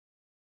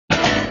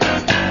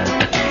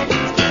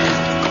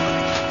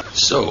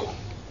So,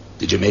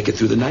 did you make it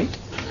through the night?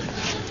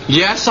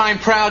 Yes, I'm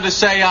proud to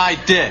say I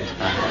did.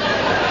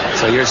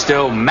 So you're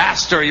still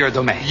master of your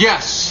domain?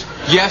 Yes.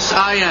 Yes,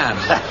 I am.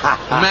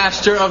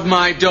 Master of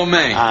my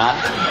domain.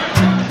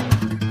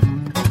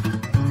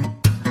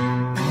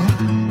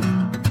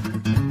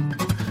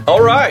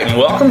 All right, and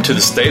welcome to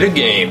the State of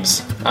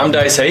Games. I'm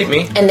Dice Hate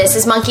Me. And this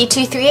is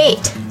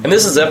Monkey238. And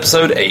this is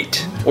episode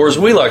 8, or as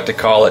we like to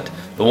call it,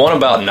 the one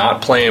about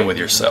not playing with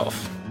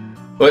yourself.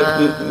 But,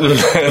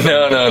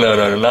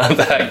 no, not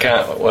that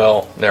kind.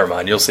 Well, never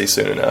mind, you'll see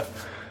soon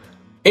enough.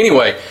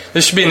 Anyway,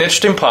 this should be an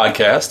interesting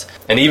podcast,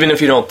 and even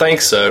if you don't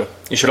think so,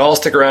 you should all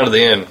stick around to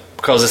the end,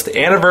 because it's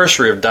the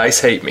anniversary of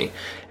Dice Hate Me,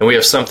 and we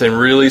have something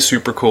really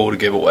super cool to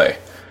give away.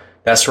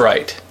 That's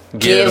right.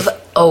 Give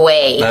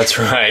away. That's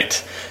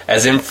right.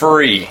 As in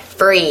free.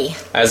 Free.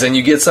 As in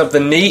you get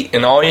something neat,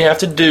 and all you have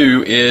to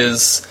do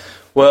is,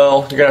 well,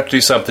 you're going to have to do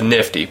something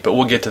nifty, but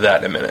we'll get to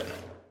that in a minute.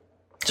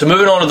 So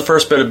moving on to the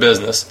first bit of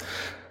business.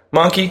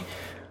 Monkey,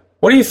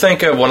 what do you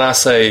think of when I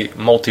say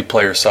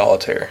multiplayer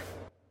solitaire?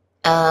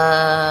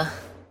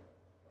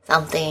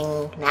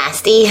 Something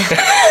nasty.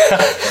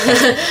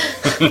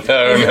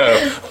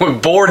 No.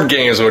 With board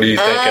games, what do you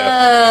think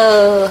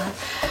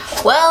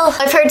of? Well,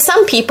 I've heard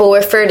some people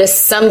refer to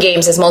some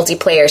games as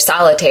multiplayer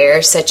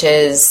solitaire, such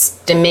as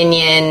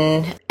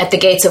Dominion, At the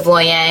Gates of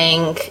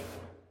Loyang,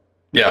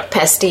 Yeah.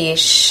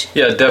 Pastiche.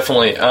 Yeah,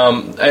 definitely.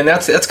 And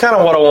that's kind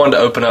of what I wanted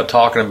to open up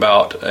talking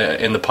about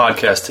in the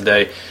podcast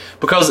today.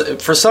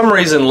 Because for some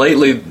reason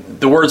lately,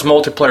 the words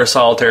multiplayer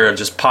solitaire have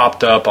just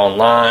popped up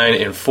online,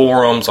 in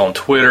forums, on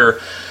Twitter.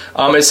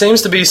 It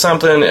seems to be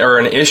something or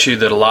an issue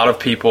that a lot of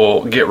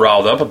people get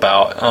riled up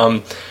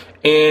about.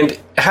 And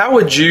how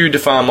would you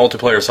define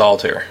multiplayer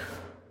solitaire?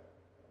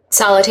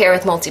 Solitaire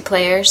with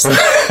multiplayers.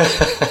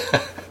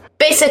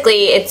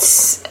 Basically,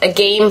 it's a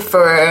game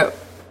for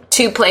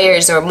 2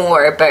 players or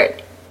more,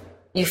 but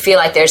you feel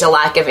like there's a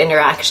lack of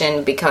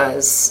interaction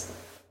because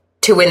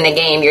to win the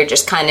game, you're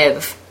just kind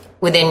of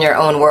within your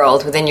own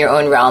world, within your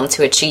own realm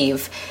to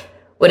achieve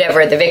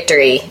whatever the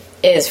victory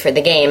is for the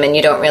game, and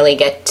you don't really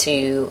get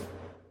to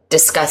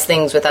discuss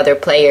things with other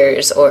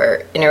players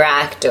or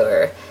interact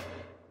or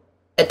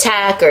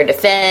attack or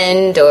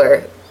defend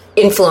or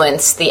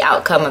influence the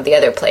outcome of the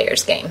other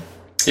player's game.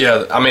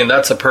 Yeah, I mean,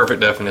 that's a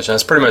perfect definition.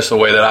 That's pretty much the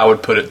way that I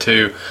would put it,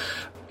 too.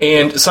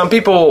 And some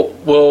people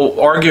will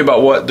argue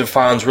about what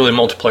defines really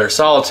multiplayer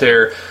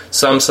solitaire.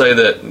 Some say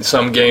that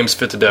some games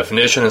fit the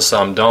definition and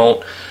some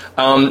don't.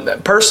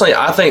 Personally,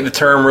 I think the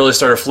term really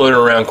started floating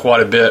around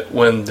quite a bit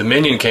when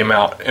Dominion came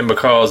out, and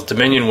because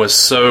Dominion was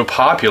so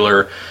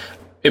popular,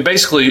 it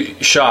basically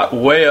shot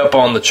way up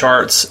on the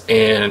charts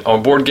and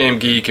on Board Game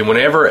Geek, and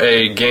whenever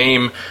a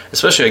game,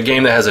 especially a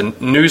game that has a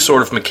new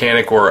sort of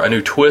mechanic or a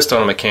new twist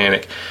on a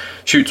mechanic,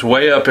 shoots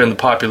way up in the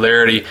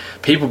popularity,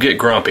 people get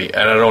grumpy,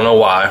 and I don't know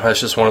why.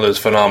 That's just one of those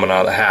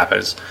phenomena that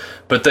happens.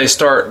 But they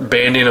start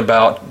bandying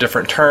about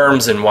different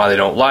terms and why they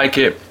don't like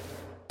it.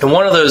 And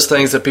one of those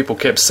things that people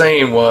kept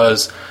saying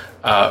was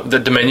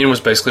that Dominion was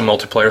basically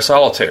multiplayer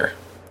solitaire.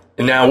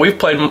 And now, we've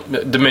played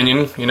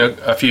Dominion,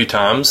 a few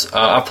times.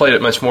 I've played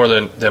it much more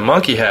than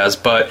Monkey has,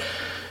 but, I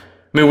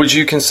mean, would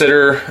you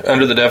consider,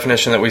 under the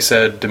definition that we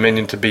said,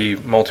 Dominion to be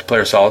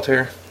multiplayer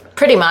solitaire?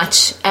 Pretty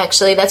much,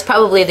 actually. That's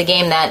probably the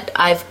game that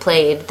I've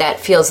played that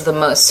feels the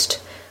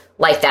most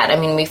like that. I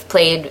mean, we've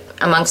played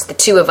amongst the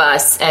 2 of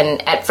us,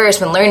 and at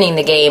first, when learning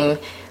the game,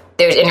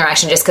 there was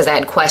interaction just because I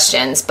had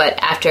questions, but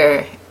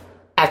after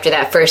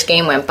that first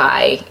game went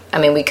by, I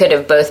mean, we could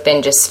have both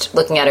been just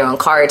looking at our own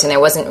cards, and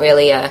there wasn't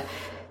really a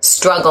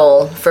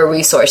struggle for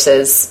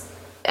resources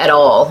at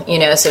all,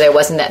 so there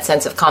wasn't that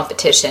sense of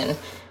competition.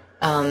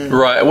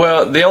 Right.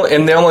 Well, the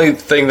only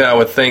thing that I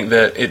would think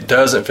that it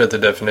doesn't fit the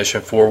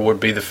definition for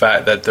would be the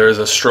fact that there is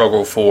a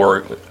struggle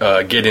for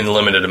getting the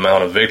limited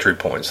amount of victory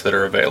points that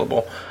are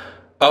available.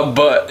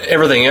 But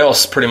everything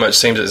else pretty much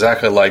seems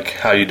exactly like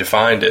how you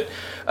defined it.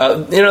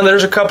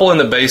 There's a couple in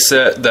the base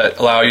set that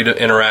allow you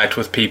to interact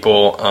with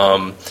people,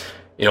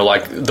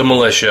 like the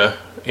militia.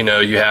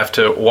 You have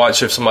to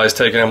watch if somebody's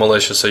taking a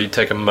militia, so you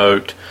take a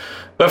moat.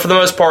 But for the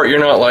most part, you're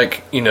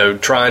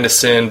not trying to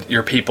send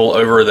your people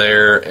over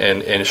there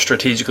and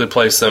strategically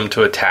place them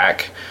to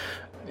attack.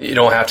 You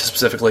don't have to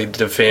specifically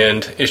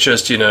defend. It's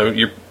just,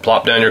 you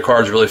plop down your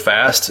cards really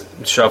fast,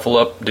 shuffle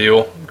up,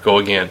 deal, go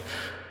again.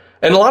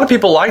 And a lot of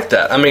people like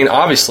that. I mean,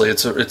 obviously,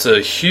 it's a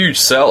huge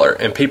seller,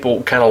 and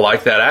people kind of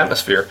like that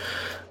atmosphere.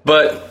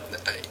 But,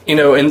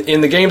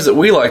 in the games that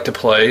we like to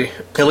play,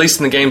 at least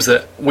in the games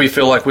that we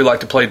feel like we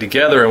like to play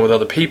together and with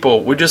other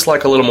people, we just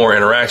like a little more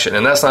interaction.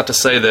 And that's not to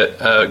say that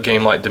a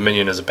game like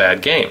Dominion is a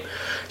bad game.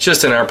 It's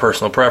just in our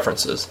personal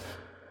preferences.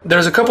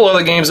 There's a couple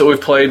other games that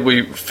we've played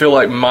we feel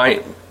like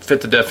might fit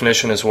the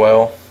definition as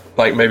well,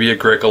 like maybe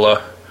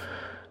Agricola.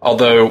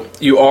 Although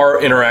you are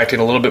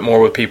interacting a little bit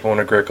more with people in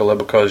Agricola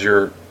because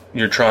you're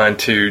trying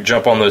to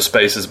jump on those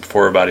spaces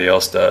before everybody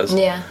else does.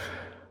 Yeah.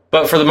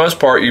 But for the most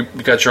part, you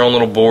got your own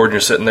little board, and you're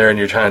sitting there, and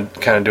you're kind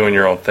of doing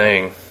your own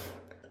thing.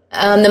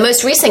 The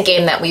most recent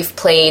game that we've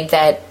played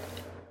that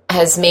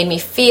has made me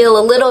feel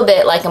a little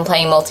bit like I'm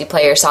playing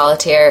multiplayer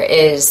solitaire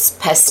is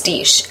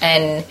Pastiche.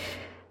 And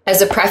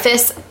as a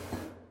preface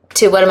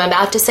to what I'm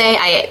about to say,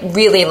 I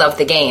really love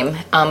the game,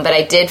 but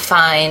I did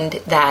find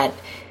that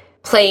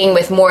playing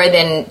with more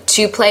than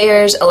 2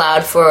 players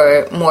allowed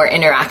for more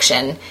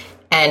interaction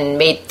and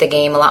made the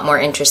game a lot more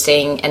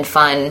interesting and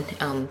fun.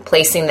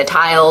 Placing the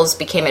tiles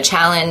became a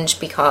challenge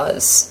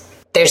because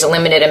there's a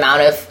limited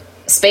amount of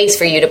space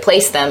for you to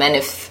place them, and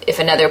if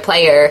another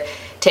player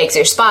takes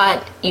your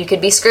spot, you could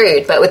be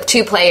screwed. But with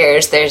 2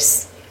 players,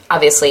 there's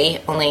obviously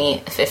only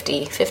a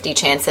 50-50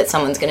 chance that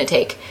someone's going to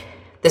take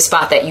the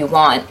spot that you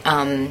want.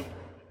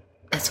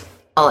 That's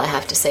all I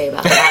have to say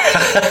about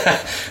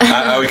that.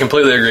 I would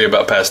completely agree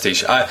about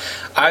Pastiche.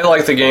 I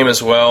like the game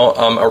as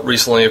well.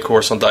 Recently, of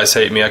course, on Dice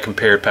Hate Me, I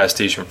compared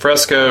Pastiche and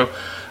Fresco.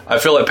 I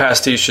feel like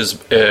Pastiche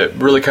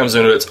really comes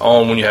into its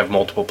own when you have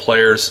multiple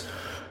players,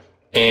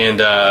 but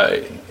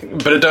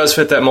it does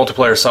fit that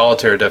multiplayer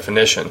solitaire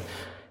definition.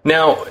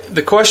 Now,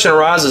 the question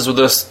arises with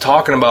us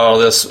talking about all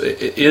this: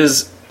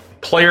 is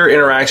player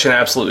interaction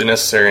absolutely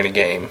necessary in a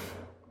game?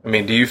 I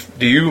mean, do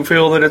you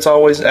feel that it's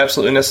always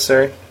absolutely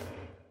necessary?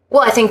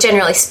 Well, I think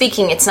generally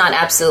speaking, it's not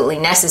absolutely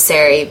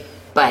necessary,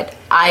 but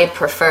I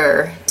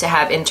prefer to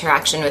have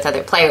interaction with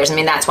other players. I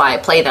mean, that's why I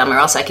play them, or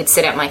else I could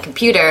sit at my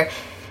computer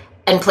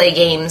and play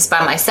games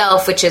by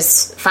myself, which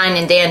is fine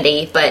and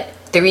dandy, but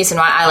the reason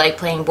why I like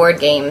playing board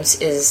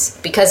games is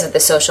because of the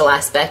social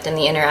aspect and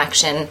the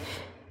interaction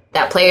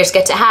that players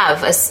get to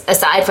have,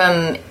 aside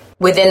from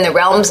within the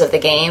realms of the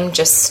game,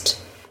 just,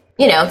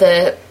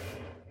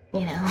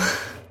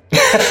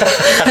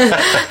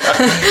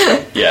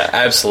 Yeah,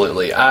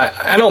 absolutely.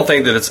 I don't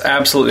think that it's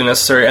absolutely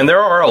necessary, and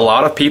there are a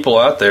lot of people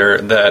out there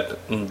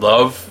that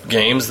love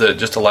games that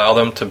just allow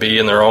them to be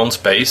in their own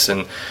space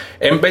and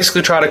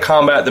basically try to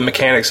combat the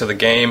mechanics of the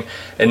game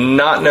and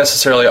not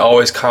necessarily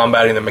always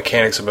combating the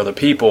mechanics of other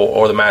people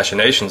or the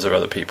machinations of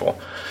other people.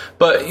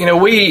 But,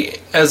 we,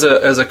 as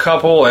a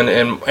couple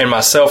and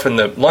myself in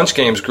the lunch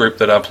games group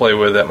that I play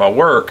with at my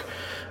work,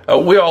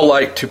 we all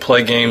like to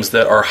play games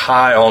that are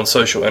high on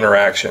social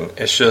interaction.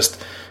 It's just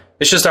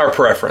our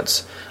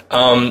preference.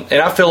 And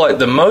I feel like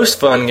the most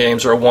fun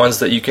games are ones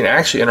that you can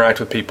actually interact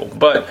with people.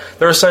 But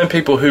there are some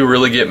people who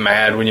really get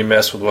mad when you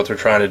mess with what they're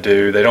trying to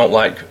do. They don't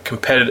like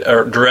competitive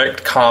or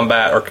direct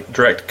combat or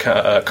direct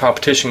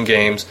competition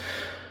games,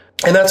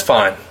 and that's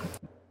fine.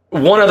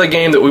 One other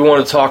game that we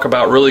want to talk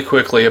about really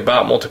quickly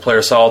about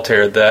multiplayer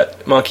solitaire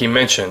that Monkey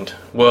mentioned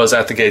was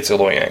At the Gates of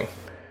Loyang.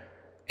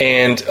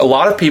 And a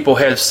lot of people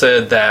have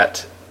said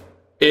that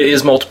it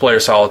is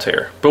multiplayer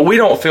solitaire, but we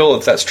don't feel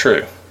that that's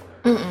true.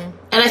 Mm-mm.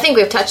 And I think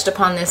we've touched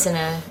upon this in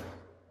a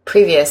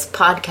previous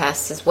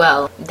podcast as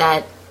well,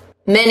 that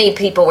many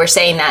people were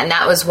saying that, and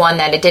that was one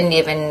that it didn't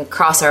even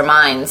cross our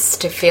minds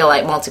to feel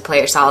like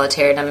multiplayer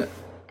solitaire.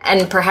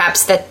 And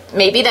perhaps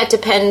maybe that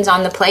depends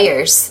on the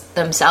players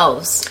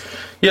themselves.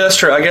 Yeah, that's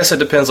true. I guess it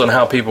depends on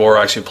how people are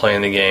actually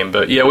playing the game.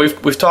 But yeah,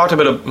 we've talked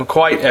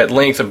quite at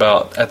length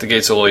about At the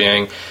Gates of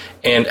Loyang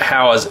and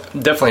how,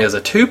 definitely as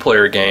a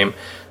 2-player game,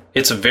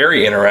 it's a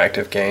very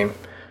interactive game.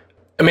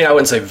 I mean, I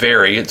wouldn't say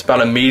very. It's about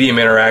a medium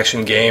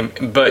interaction game,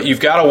 but you've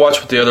got to watch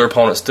what the other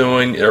opponent's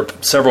doing. There are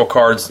several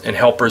cards and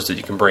helpers that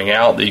you can bring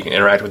out that you can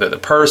interact with the other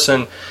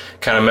person,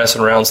 kind of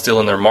messing around,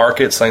 stealing their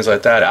markets, things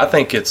like that. I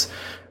think it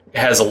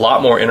has a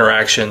lot more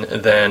interaction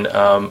than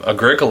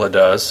Agricola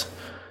does.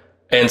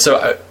 And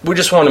so we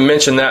just want to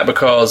mention that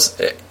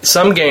because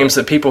some games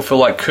that people feel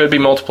like could be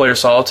multiplayer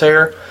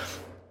solitaire,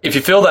 if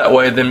you feel that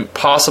way, then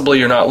possibly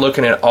you're not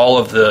looking at all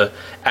of the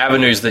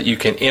avenues that you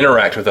can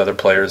interact with other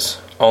players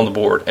on the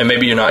board, and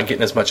maybe you're not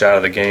getting as much out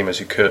of the game as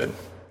you could.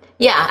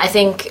 Yeah, I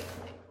think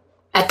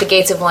At the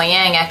Gates of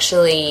Loyang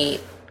actually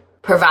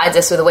provides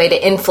us with a way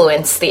to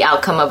influence the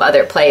outcome of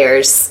other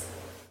players'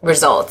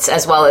 results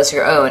as well as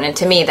your own, and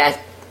to me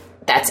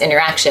that's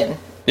interaction.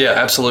 Yeah,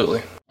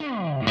 absolutely.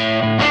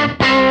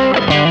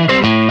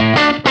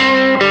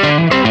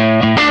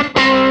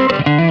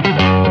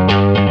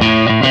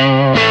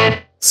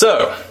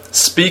 So,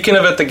 speaking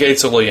of At the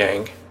Gates of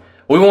Loyang,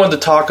 we wanted to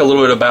talk a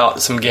little bit about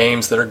some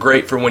games that are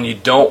great for when you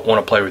don't want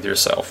to play with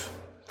yourself.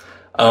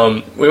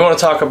 We want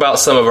to talk about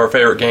some of our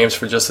favorite games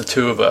for just the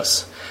 2 of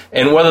us,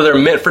 and whether they're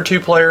meant for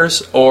 2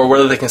 players or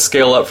whether they can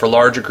scale up for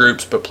larger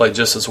groups but play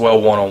just as well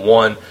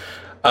one-on-one.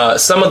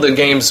 Some of the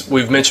games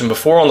we've mentioned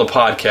before on the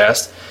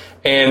podcast,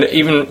 and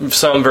even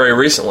some very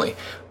recently.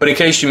 But in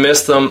case you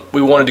missed them,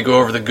 we wanted to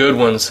go over the good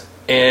ones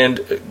and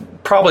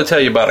probably tell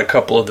you about a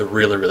couple of the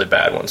really, really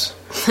bad ones.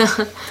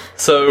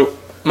 So,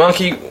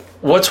 Monkey,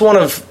 what's one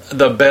of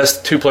the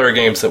best 2-player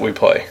games that we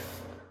play?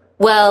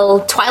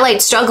 Well,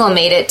 Twilight Struggle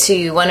made it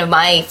to one of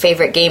my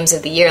favorite games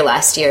of the year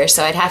last year,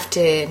 so I'd have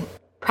to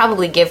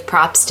probably give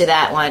props to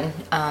that one.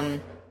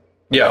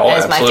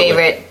 As my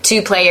favorite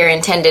 2-player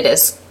intended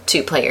as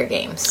 2-player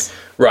games.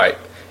 Right.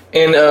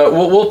 And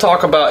we'll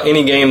talk about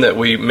any game that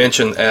we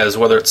mention as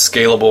whether it's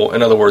scalable.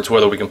 In other words,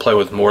 whether we can play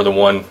with more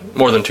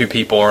than 2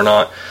 people or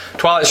not.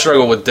 Twilight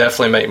Struggle would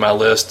definitely make my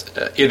list.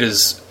 It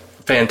is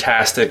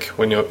fantastic.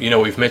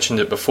 We've mentioned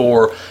it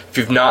before. If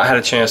you've not had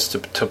a chance to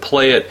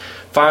play it,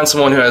 find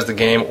someone who has the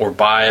game or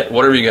buy it,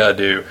 whatever you got to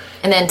do.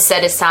 And then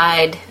set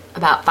aside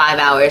about 5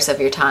 hours of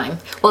your time.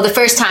 Well, the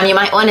first time you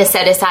might want to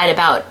set aside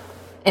about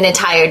an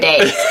entire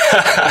day.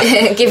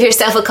 Give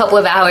yourself a couple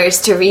of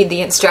hours to read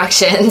the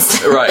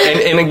instructions. Right,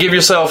 and then give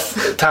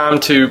yourself time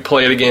to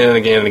play it again and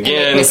again and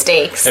again.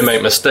 And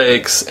make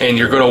mistakes. And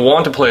you're going to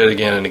want to play it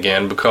again and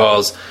again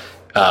because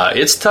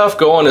it's tough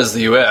going as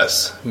the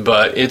U.S.,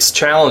 but it's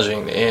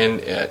challenging and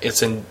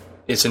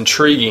it's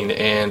intriguing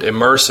and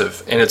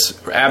immersive, and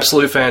it's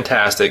absolutely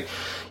fantastic.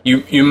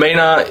 You may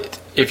not,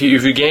 if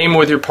you game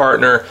with your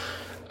partner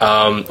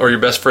or your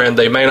best friend,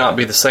 they may not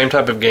be the same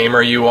type of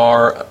gamer you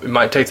are. It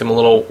might take them a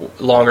little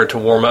longer to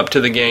warm up to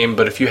the game,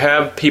 but if you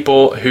have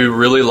people who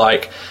really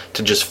like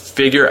to just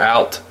figure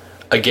out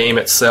a game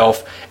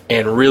itself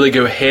and really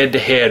go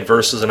head-to-head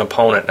versus an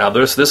opponent. Now,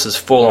 this is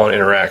full-on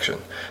interaction.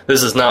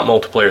 This is not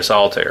multiplayer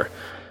solitaire.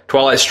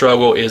 Twilight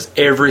Struggle is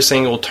every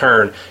single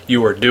turn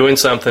you are doing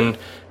something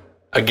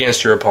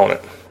against your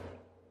opponent.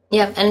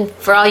 Yeah, and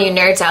for all you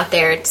nerds out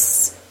there,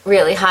 it's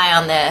really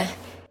high on the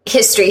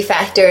history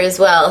factor as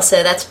well,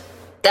 so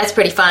that's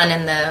pretty fun,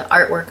 and the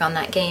artwork on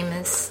that game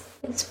is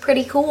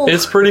pretty cool.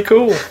 It's pretty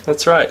cool.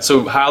 That's right.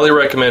 So highly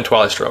recommend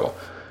Twilight Struggle.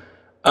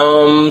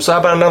 So how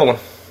about another one?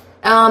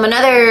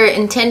 Another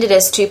intended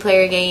as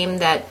 2-player game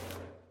that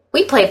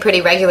we play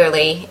pretty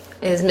regularly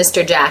is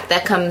Mr. Jack.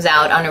 That comes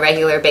out on a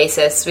regular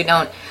basis.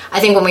 I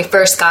think when we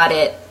first got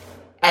it,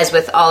 as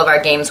with all of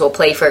our games, we'll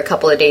play for a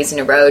couple of days in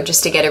a row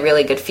just to get a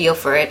really good feel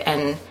for it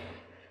and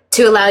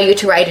to allow you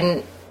to write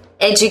an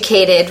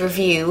educated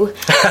review.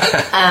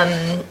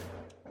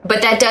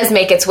 But that does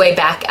make its way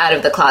back out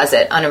of the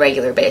closet on a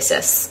regular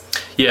basis.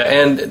 Yeah,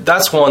 and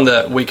that's one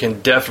that we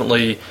can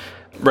definitely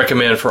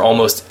recommend for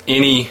almost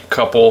any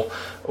couple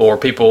or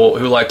people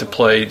who like to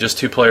play just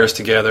 2 players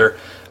together.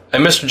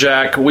 And Mr.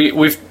 Jack,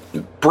 we've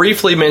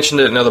briefly mentioned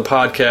it in other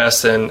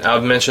podcasts, and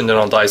I've mentioned it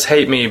on Dice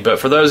Hate Me, but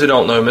for those who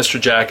don't know, Mr.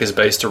 Jack is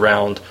based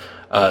around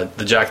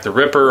the Jack the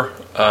Ripper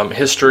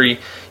history.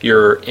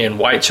 You're in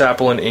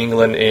Whitechapel in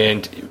England,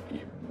 and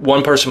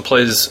one person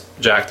plays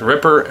Jack the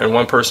Ripper, and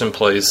one person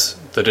plays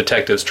the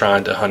detectives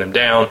trying to hunt him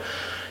down.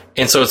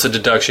 And so it's a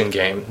deduction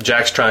game.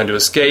 Jack's trying to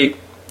escape.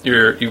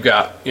 You've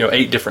got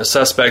 8 different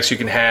suspects you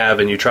can have,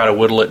 and you try to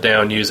whittle it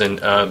down using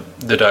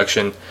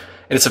deduction.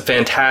 And it's a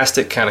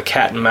fantastic kind of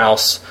cat and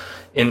mouse.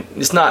 And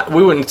it's not,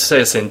 we wouldn't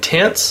say it's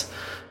intense.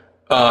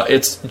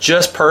 It's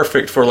just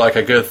perfect for like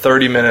a good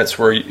 30 minutes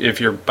where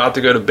if you're about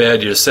to go to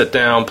bed, you just sit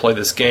down, play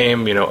this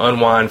game,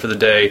 unwind for the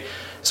day.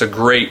 It's a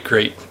great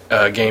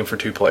game for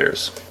 2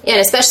 players. Yeah,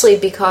 and especially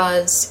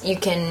because you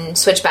can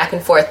switch back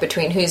and forth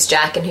between who's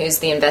Jack and who's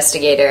the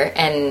investigator,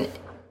 and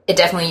it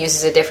definitely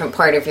uses a different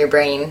part of your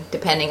brain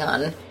depending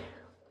on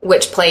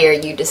which player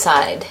you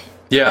decide.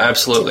 Yeah,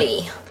 absolutely.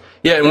 To be.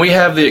 Yeah, and we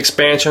have the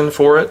expansion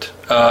for it,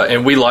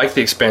 and we like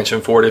the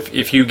expansion for it.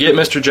 If you get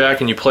Mr. Jack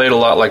and you play it a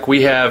lot like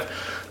we have,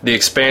 the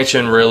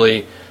expansion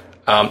really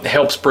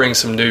helps bring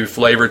some new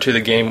flavor to the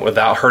game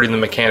without hurting the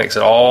mechanics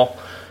at all.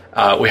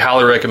 We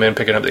highly recommend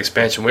picking up the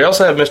expansion. We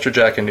also have Mr.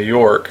 Jack in New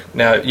York.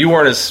 Now, you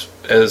weren't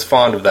as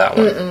fond of that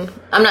one. Mm-mm.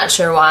 I'm not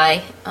sure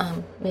why.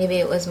 Maybe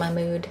it was my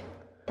mood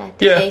that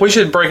day. Yeah, we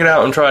should break it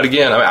out and try it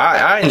again.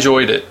 I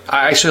enjoyed it.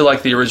 I actually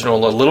like the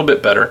original a little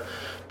bit better.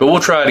 But we'll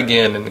try it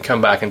again and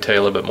come back and tell you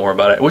a little bit more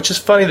about it. Which is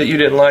funny that you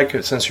didn't like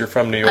it since you're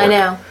from New York. I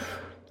know.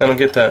 I don't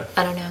get that.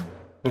 I don't know.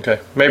 Okay.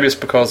 Maybe it's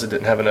because it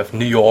didn't have enough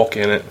New York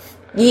in it.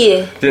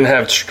 Yeah. Didn't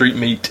have street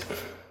meat.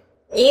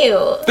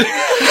 Ew.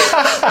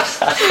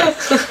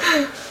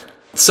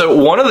 So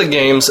one of the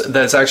games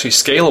that's actually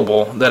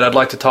scalable that I'd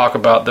like to talk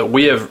about that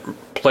we have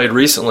played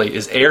recently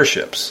is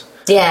Airships.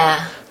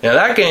 Yeah. Now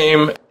that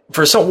game,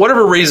 for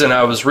whatever reason,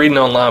 I was reading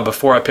online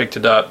before I picked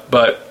it up,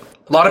 but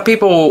a lot of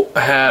people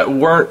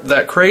weren't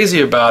that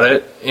crazy about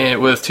it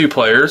with 2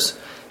 players,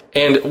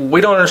 and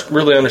we don't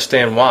really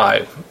understand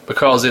why,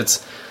 because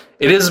it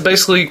is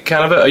basically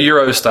kind of a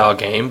Euro-style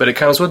game, but it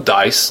comes with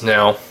dice.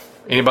 Now,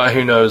 anybody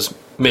who knows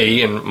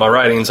me and my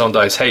writings on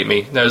Dice Hate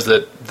Me knows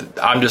that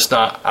I'm just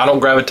not, I don't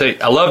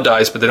gravitate, I love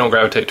dice, but they don't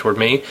gravitate toward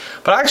me,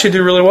 but I actually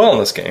do really well in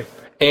this game.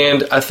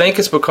 And I think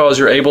it's because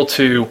you're able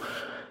to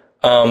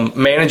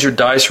manage your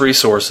dice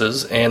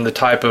resources and the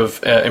type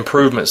of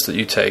improvements that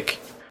you take.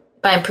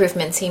 By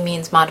improvements, he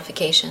means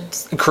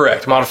modifications.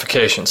 Correct,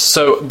 modifications.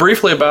 So,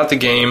 briefly about the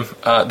game,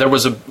 there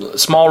was a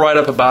small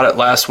write-up about it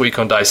last week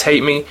on Dice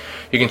Hate Me.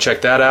 You can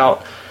check that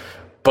out.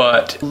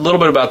 But a little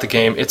bit about the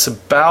game. It's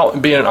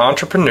about being an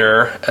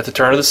entrepreneur at the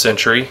turn of the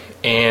century,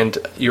 and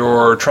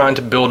you're trying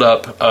to build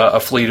up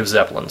a fleet of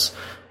Zeppelins.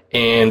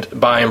 And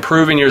by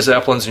improving your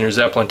Zeppelins and your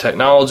Zeppelin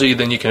technology,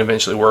 then you can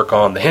eventually work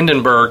on the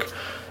Hindenburg,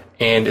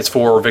 and it's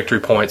for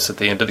victory points at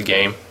the end of the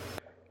game.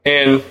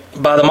 And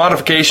by the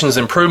modifications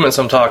and improvements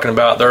I'm talking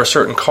about, there are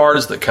certain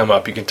cards that come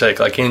up. You can take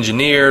like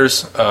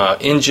engineers,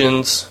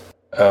 engines,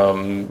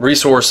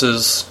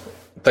 resources,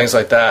 things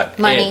like that.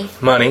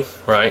 Money,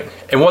 right.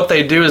 And what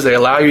they do is they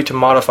allow you to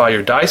modify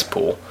your dice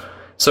pool.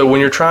 So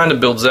when you're trying to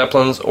build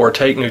Zeppelins or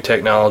take new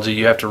technology,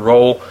 you have to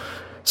roll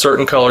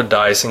certain colored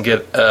dice and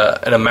get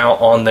an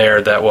amount on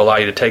there that will allow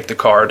you to take the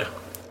card.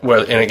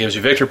 and it gives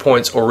you victory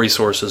points or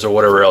resources or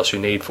whatever else you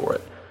need for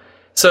it.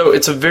 So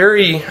it's a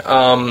very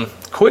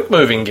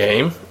quick-moving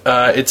game.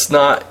 It's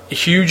not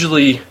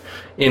hugely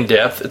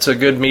in-depth. It's a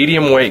good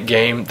medium-weight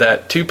game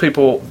that two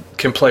people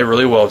can play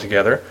really well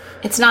together.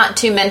 It's not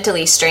too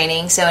mentally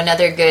straining, so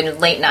another good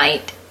late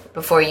night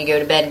before you go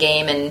to bed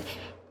game, and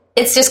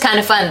it's just kind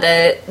of fun.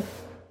 The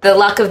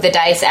luck of the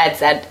dice adds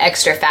that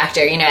extra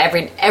factor. You know,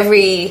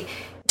 every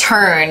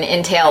turn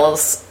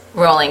entails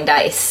rolling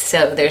dice,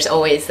 so there's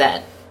always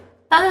that.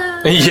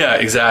 Yeah,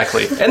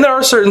 exactly. And there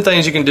are certain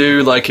things you can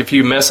do, like if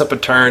you mess up a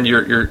turn,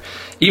 you're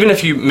even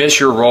if you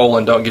miss your roll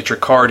and don't get your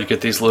card, you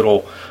get these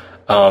little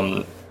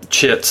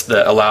chits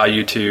that allow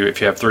you to, if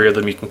you have 3 of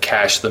them, you can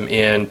cash them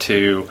in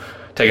to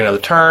take another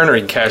turn, or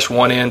you can cash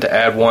one in to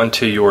add one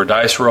to your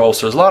dice roll.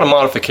 So there's a lot of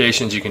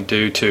modifications you can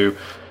do to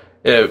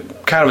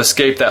kind of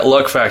escape that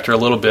luck factor a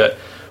little bit.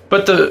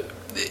 But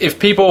if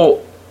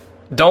people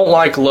don't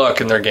like luck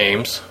in their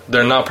games,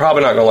 they're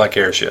probably not going to like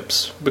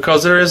airships,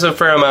 because there is a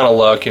fair amount of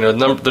luck, you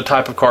know, the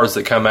type of cards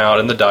that come out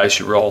and the dice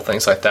you roll,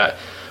 things like that.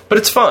 But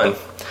it's fun,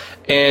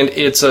 and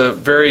it's a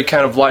very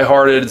kind of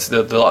lighthearted.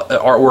 The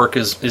artwork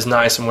is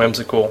nice and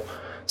whimsical.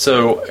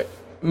 So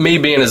me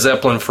being a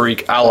Zeppelin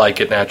freak, I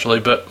like it naturally,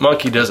 but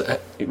Monkey doesn't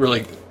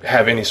really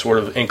have any sort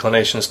of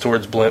inclinations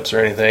towards blimps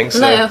or anything. So.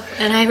 No,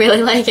 and I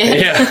really like it.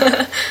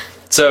 Yeah.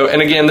 So,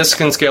 and again, this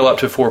can scale up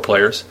to 4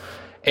 players.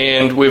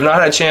 And we've not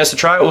had a chance to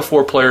try it with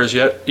 4 players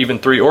yet, even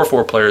 3 or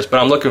 4 players, but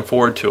I'm looking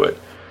forward to it.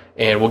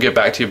 And we'll get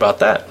back to you about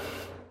that.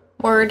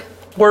 Word.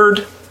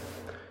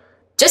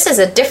 Just as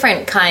a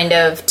different kind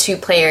of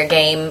 2-player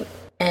game,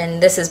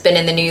 and this has been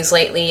in the news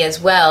lately as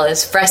well,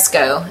 is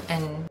Fresco.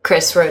 And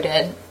Chris wrote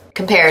a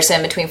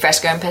comparison between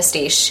Fresco and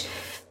Pastiche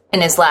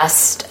in his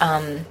last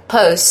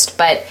post.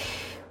 But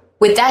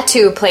with that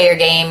 2-player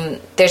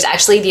game, there's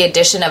actually the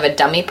addition of a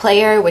dummy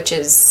player, which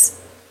is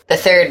the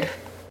 3rd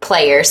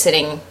player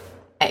sitting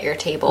at your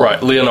table.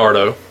 Right,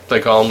 Leonardo. They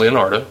call him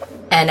Leonardo.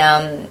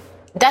 And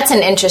that's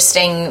an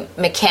interesting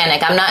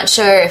mechanic. I'm not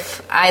sure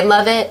if I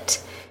love it.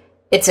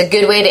 It's a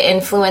good way to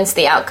influence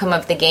the outcome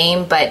of the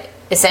game, but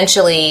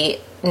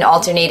essentially, in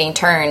alternating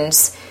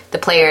turns, the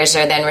players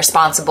are then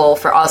responsible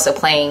for also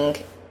playing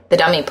the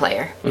dummy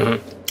player.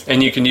 Mm-hmm.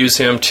 And you can use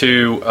him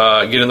to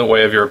get in the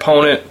way of your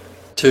opponent,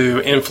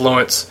 to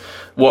influence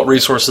what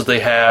resources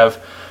they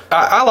have.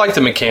 I like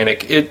the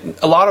mechanic.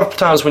 A lot of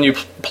times when you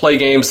play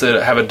games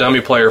that have a dummy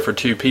player for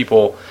 2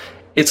 people,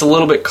 it's a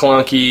little bit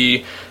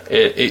clunky.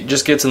 It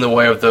just gets in the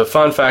way of the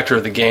fun factor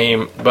of the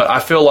game. But I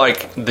feel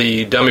like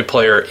the dummy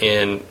player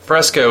in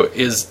Fresco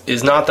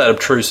is not that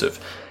obtrusive.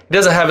 He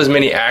doesn't have as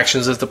many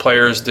actions as the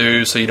players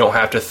do, so you don't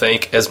have to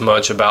think as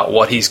much about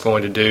what he's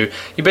going to do.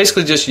 You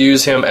basically just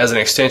use him as an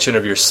extension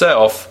of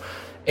yourself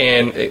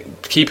and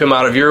keep him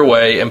out of your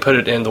way and put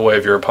it in the way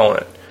of your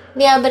opponent.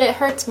 Yeah, but it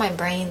hurts my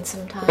brain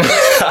sometimes.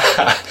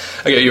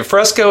 Okay, your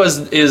Fresco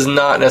is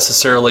not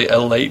necessarily a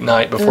late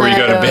night before you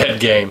go to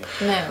bed game.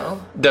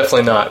 No.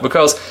 Definitely not.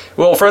 Because,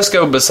 well,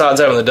 Fresco, besides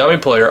having the dummy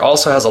player,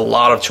 also has a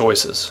lot of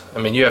choices.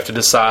 I mean, you have to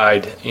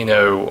decide,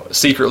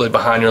 secretly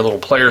behind your little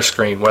player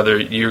screen whether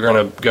you're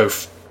going to go,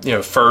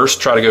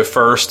 first, try to go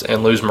first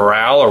and lose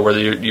morale, or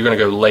whether you're going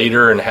to go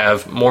later and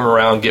have more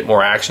morale and get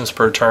more actions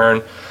per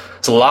turn.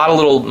 It's a lot of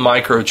little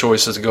micro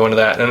choices that go into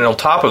that. And then on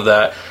top of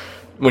that,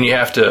 when you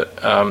have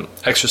to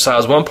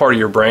exercise one part of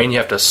your brain, you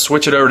have to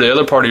switch it over to the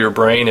other part of your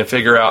brain and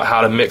figure out how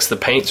to mix the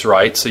paints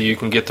right so you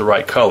can get the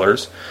right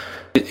colors.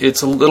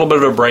 It's a little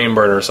bit of a brain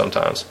burner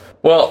sometimes.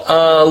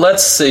 Well,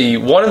 let's see.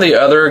 One of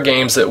the other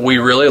games that we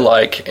really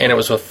like, and it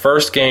was the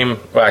first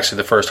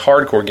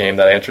hardcore game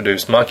that I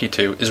introduced Monkey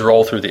to, is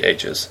Roll Through the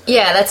Ages.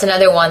 Yeah, that's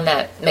another one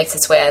that makes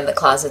its way out of the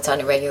closets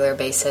on a regular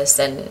basis,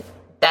 and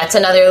that's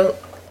another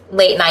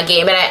late night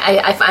game. And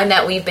I find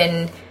that we've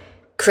been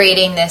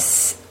creating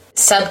this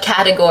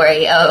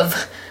subcategory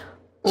of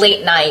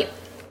late night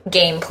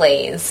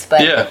gameplays,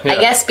 but yeah. I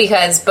guess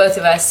because both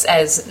of us,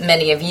 as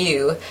many of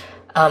you,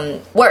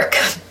 work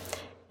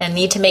and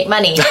need to make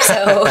money,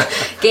 so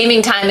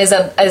gaming time is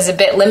a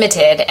bit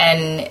limited,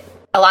 and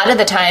a lot of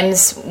the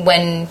times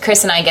when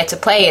Chris and I get to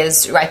play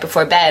is right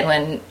before bed,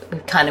 when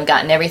we've kind of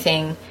gotten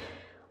everything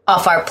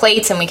off our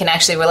plates and we can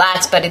actually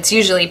relax, but it's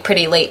usually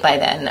pretty late by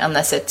then,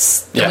 unless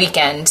it's the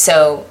weekend.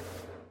 So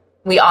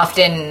we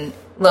often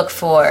look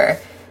for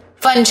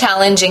fun,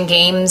 challenging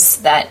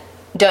games that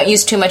don't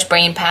use too much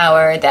brain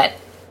power, that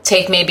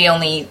take maybe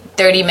only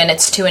 30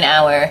 minutes to an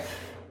hour,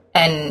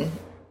 and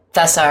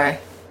thus our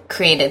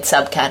created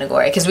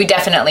subcategory, because we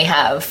definitely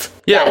have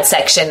that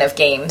section of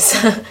games.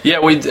 Yeah,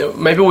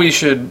 maybe we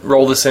should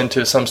roll this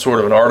into some sort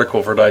of an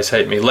article for Dice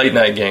Hate Me, late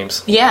night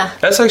games. Yeah.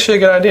 That's actually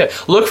a good idea.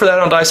 Look for that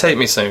on Dice Hate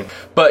Me soon.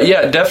 But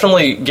yeah,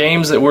 definitely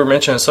games that we're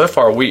mentioning so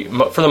far,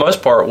 for the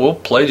most part, we'll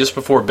play just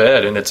before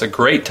bed, and it's a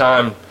great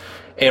time.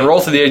 And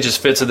Roll Through the Ages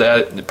fits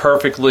that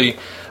perfectly.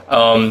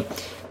 So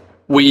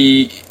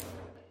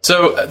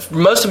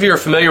most of you are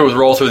familiar with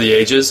Roll Through the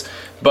Ages,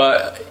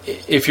 but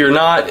if you're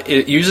not,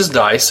 it uses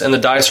dice, and the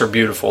dice are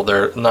beautiful.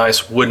 They're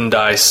nice wooden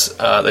dice.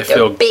 They're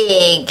feel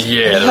big,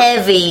 and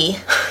heavy.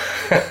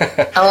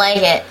 I like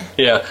it.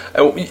 Yeah.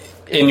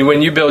 And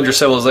when you build your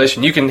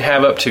civilization, you can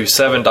have up to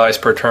 7 dice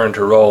per turn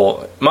to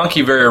roll.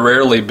 Monkey very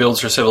rarely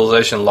builds her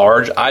civilization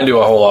large. I do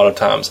a whole lot of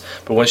times.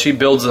 But when she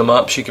builds them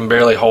up, she can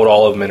barely hold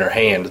all of them in her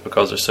hand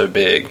because they're so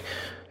big.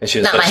 And she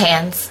has Not my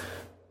hands.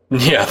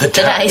 Yeah, the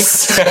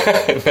dice.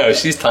 No,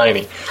 she's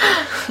tiny.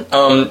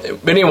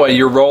 But anyway,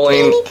 you're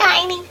rolling.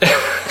 Tiny.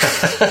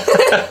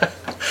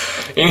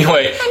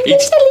 Anyway, I'm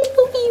just a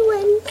little wee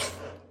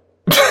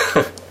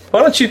one.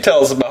 Why don't you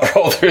tell us about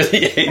Roll Through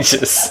the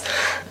Ages?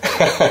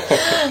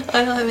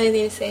 I don't have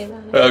anything to say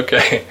about it.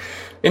 Okay.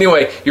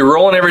 Anyway, you're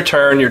rolling every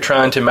turn. You're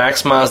trying to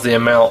maximize the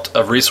amount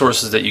of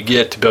resources that you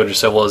get to build your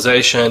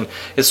civilization.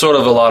 It's sort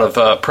of a lot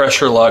of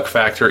pressure luck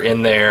factor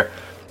in there.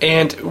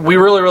 And we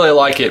really, really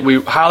like it.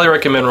 We highly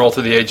recommend Roll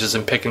Through the Ages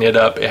and picking it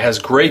up. It has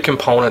great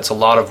components, a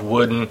lot of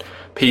wooden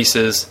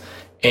pieces.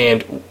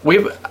 And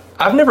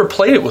I've never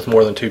played it with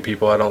more than 2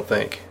 people, I don't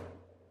think.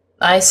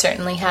 I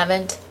certainly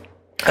haven't.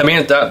 I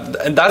mean,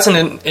 that's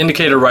an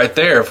indicator right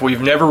there. If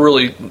we've never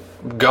really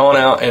gone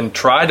out and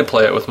tried to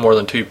play it with more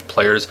than 2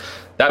 players,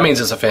 that means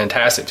it's a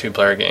fantastic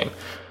 2-player game,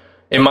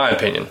 in my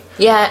opinion.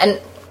 Yeah,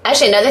 and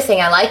actually another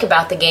thing I like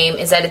about the game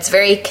is that it's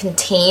very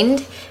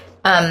contained.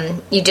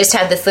 You just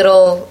have this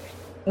little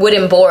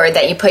wooden board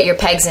that you put your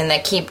pegs in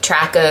that keep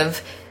track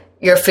of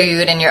your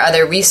food and your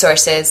other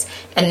resources,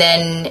 and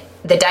then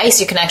the dice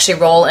you can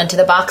actually roll into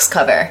the box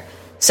cover.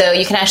 So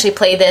you can actually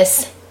play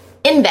this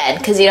in bed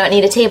because you don't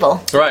need a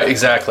table. Right,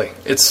 exactly.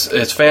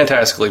 It's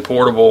fantastically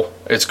portable.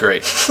 It's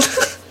great.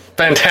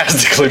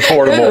 Fantastically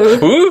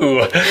portable.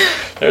 Ooh,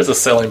 there's a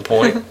selling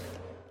point.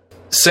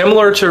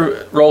 Similar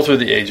to Roll Through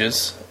the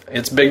Ages,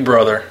 it's Big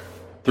Brother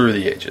Through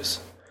the Ages.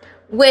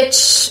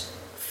 Which,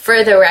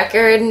 for the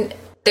record,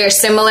 they're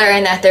similar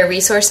in that they're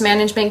resource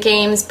management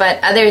games,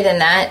 but other than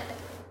that,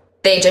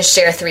 they just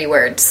share 3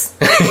 words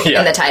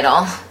in the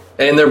title.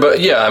 And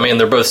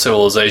they're both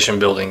civilization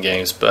building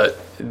games, but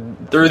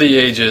Through the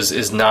Ages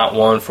is not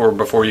one for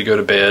before you go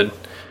to bed.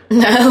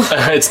 No.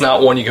 It's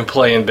not one you can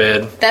play in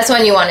bed. That's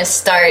one you want to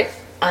start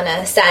on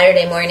a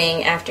Saturday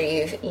morning after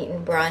you've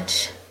eaten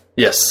brunch.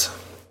 Yes.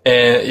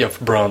 And you have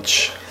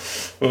brunch.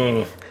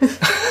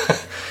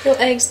 Your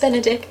eggs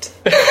Benedict.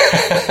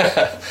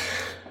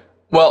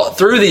 Well,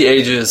 Through the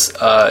Ages,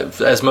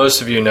 as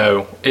most of you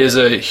know, is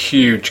a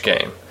huge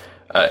game.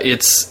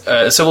 It's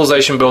a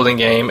civilization building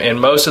game,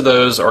 and most of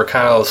those are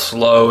kind of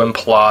slow and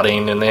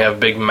plotting, and they have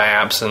big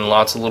maps and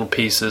lots of little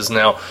pieces.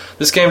 Now,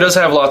 this game does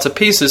have lots of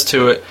pieces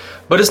to it,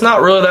 but it's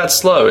not really that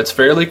slow. It's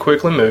fairly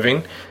quickly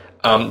moving.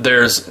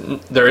 There is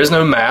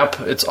no map.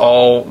 It's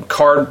all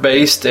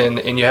card-based,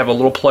 and you have a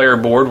little player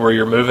board where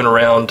you're moving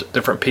around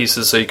different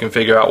pieces so you can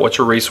figure out what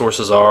your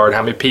resources are and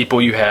how many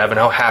people you have and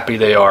how happy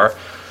they are.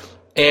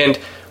 And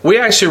we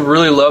actually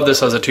really love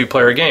this as a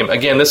 2-player game.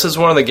 Again, this is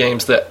one of the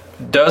games that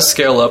does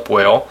scale up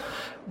well,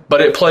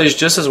 but it plays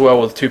just as well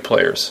with 2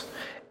 players.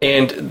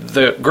 And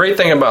the great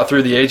thing about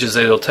Through the Ages is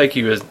that it'll take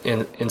you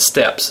in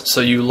steps. So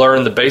you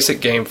learn the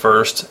basic game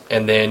first,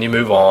 and then you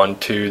move on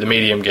to the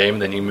medium game,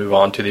 then you move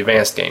on to the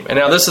advanced game. And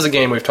now this is a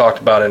game we've talked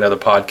about in other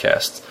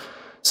podcasts.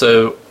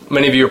 So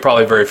many of you are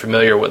probably very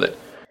familiar with it.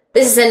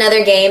 This is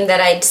another game that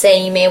I'd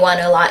say you may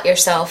want to allot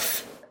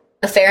yourself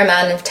a fair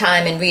amount of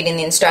time in reading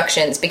the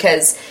instructions,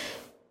 because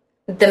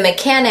the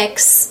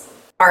mechanics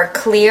are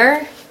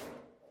clear,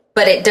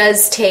 but it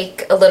does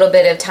take a little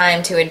bit of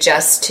time to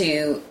adjust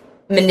to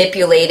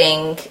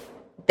manipulating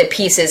the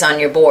pieces on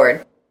your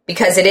board,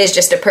 because it is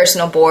just a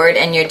personal board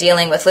and you're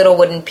dealing with little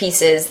wooden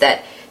pieces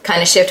that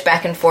kind of shift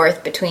back and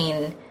forth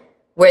between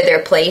where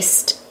they're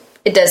placed.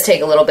 It does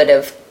take a little bit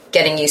of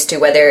getting used to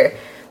whether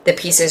the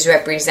pieces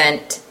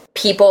represent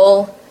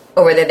people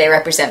or whether they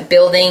represent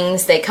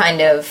buildings. They kind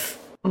of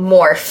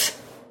morph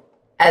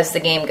as the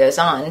game goes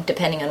on,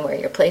 depending on where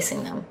you're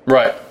placing them.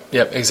 Right.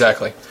 Yep,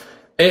 exactly.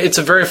 It's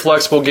a very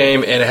flexible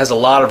game, and it has a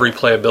lot of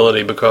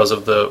replayability because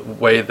of the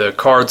way the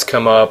cards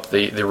come up,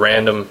 the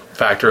random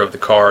factor of the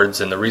cards,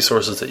 and the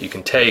resources that you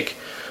can take.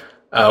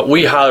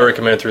 We highly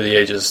recommend Through the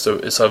Ages. So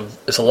it's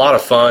a lot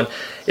of fun.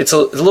 It's a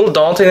little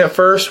daunting at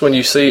first when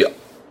you see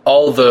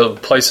all the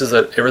places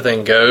that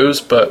everything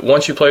goes, but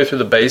once you play through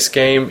the base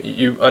game,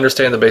 you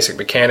understand the basic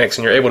mechanics,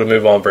 and you're able to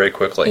move on very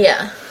quickly.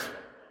 Yeah.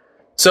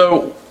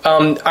 So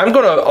I'm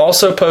going to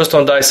also post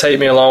on Dice Hate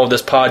Me, along with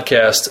this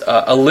podcast,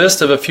 a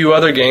list of a few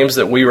other games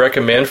that we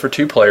recommend for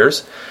 2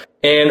 players.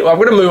 And I'm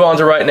going to move on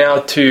to right now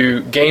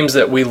to games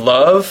that we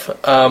love,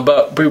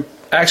 but we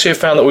actually have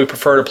found that we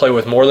prefer to play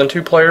with more than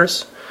 2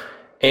 players.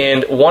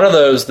 And one of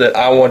those that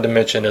I wanted to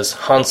mention is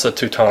Hansa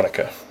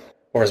Teutonica,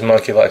 or as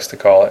Monkey likes to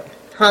call it.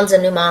 Hansa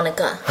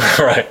Pneumonica.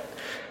 Right.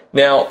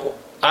 Now,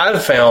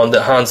 I've found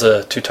that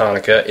Hansa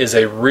Teutonica is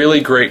a really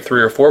great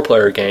 3 or 4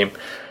 player game.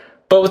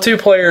 But with 2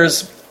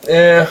 players,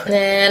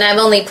 And I've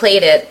only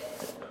played it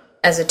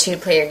as a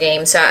 2-player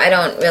game, so I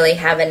don't really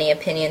have any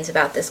opinions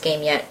about this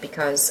game yet,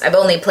 because I've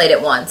only played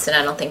it once, and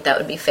I don't think that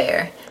would be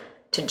fair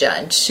to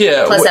judge.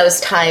 Yeah. Plus, I was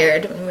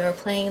tired when we were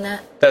playing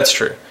that. That's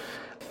true.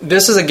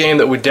 This is a game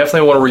that we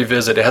definitely want to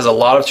revisit. It has a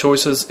lot of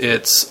choices.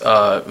 It's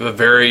a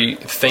very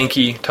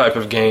thinky type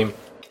of game.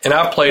 and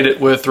I've played it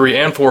with 3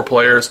 and 4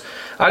 players.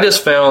 I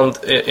just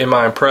found in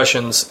my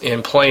impressions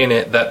in playing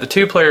it that the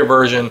 2-player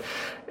version,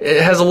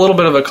 it has a little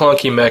bit of a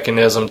clunky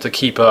mechanism to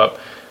keep up.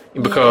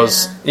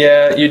 Because,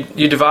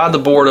 you divide the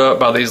board up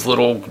by these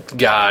little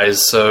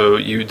guys, so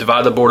you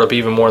divide the board up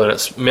even more than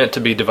it's meant to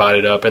be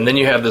divided up, and then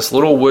you have this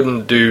little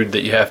wooden dude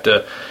that you have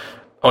to,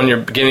 on your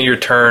beginning of your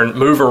turn,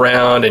 move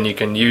around, and you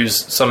can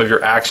use some of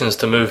your actions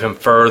to move him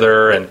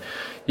further, and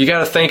you got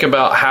to think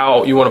about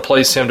how you want to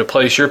place him to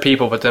place your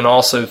people, but then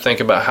also think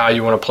about how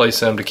you want to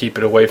place him to keep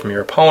it away from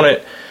your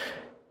opponent.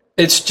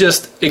 It's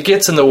just, it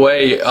gets in the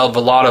way of a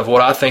lot of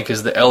what I think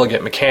is the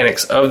elegant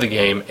mechanics of the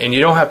game, and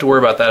you don't have to worry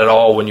about that at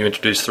all when you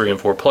introduce 3 and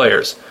 4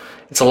 players.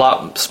 It's a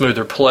lot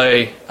smoother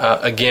play.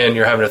 Again,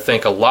 you're having to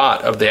think a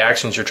lot of the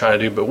actions you're trying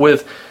to do, but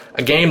with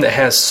a game that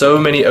has so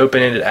many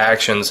open-ended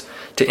actions,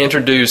 to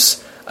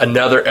introduce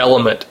another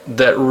element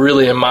that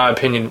really, in my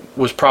opinion,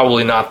 was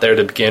probably not there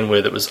to begin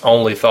with. It was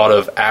only thought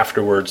of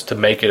afterwards to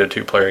make it a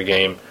 2-player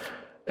game.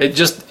 It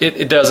just,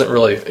 it doesn't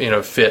really,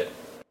 fit.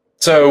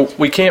 So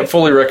we can't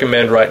fully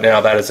recommend right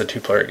now that as a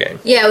 2-player game.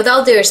 Yeah, with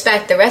all due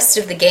respect, the rest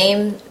of the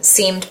game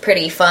seemed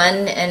pretty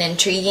fun and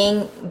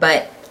intriguing,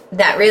 but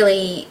that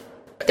really,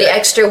 the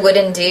extra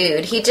wooden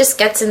dude, he just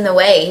gets in the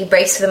way. He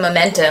breaks the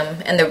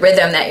momentum and the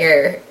rhythm that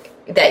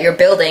you're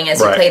building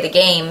as you play the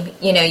game.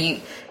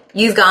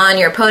 You've gone,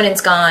 your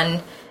opponent's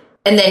gone,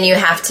 and then you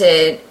have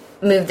to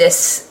move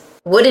this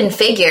wooden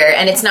figure,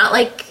 and it's not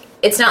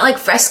like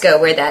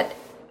Fresco where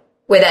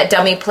that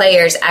dummy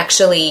player's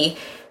actually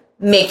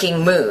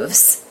making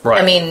moves.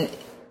 Right. I mean,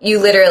 you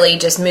literally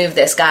just move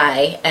this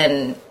guy,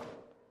 and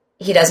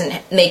he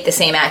doesn't make the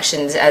same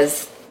actions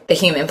as the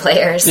human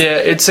players. Yeah,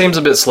 it seems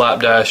a bit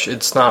slapdash.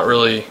 It's not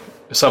really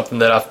something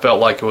that I felt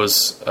like it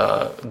was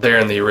there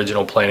in the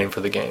original planning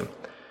for the game.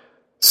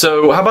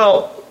 So, how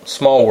about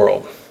Small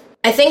World?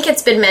 I think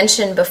it's been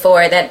mentioned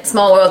before that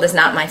Small World is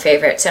not my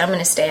favorite, so I'm going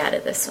to stay out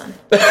of this one.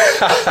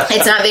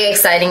 It's not very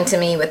exciting to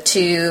me with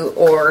 2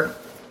 or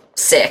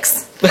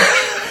 6.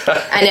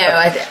 I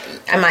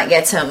know, I might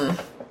get some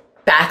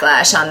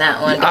backlash on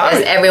that one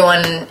because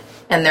everyone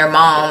and their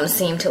mom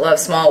seem to love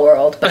Small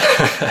World. But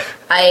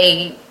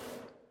it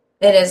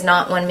has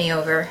not won me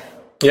over.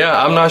 Yeah,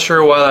 I'm not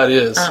sure why that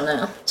is. I don't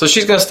know. So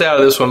she's going to stay out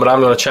of this one, but I'm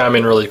going to chime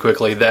in really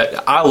quickly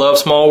that I love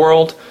Small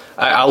World.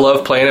 I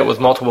love playing it with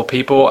multiple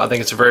people. I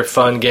think it's a very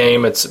fun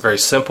game. It's a very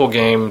simple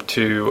game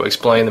to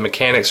explain. The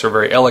mechanics are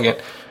very elegant.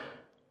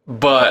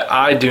 But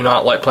I do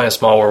not like playing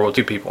Small World with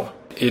 2 people.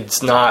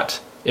 It's not,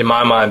 in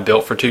my mind,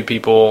 built for 2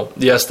 people.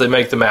 Yes, they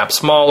make the map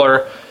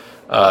smaller.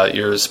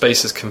 Your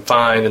space is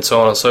confined and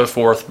so on and so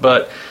forth.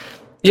 But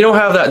you don't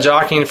have that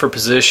jockeying for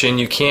position.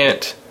 You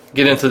can't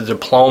get into the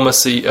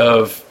diplomacy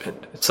of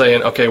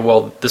saying, okay,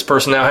 well, this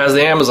person now has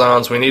the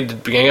Amazons. We need to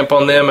gang up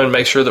on them and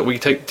make sure that we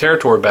take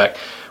territory back.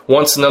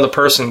 Once another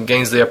person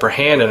gains the upper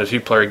hand in a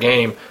 2-player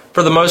game,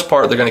 for the most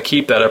part, they're going to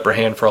keep that upper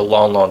hand for a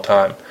long, long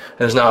time. And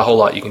there's not a whole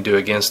lot you can do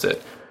against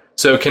it.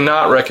 So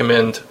cannot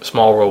recommend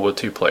Small World with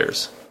 2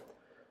 players.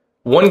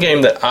 One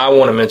game that I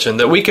want to mention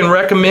that we can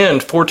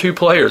recommend for 2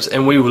 players,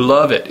 and we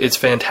love it. It's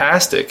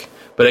fantastic.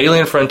 But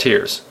Alien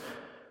Frontiers.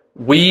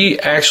 We've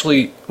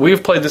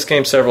played this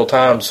game several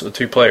times with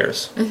 2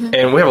 players,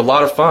 and we have a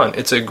lot of fun.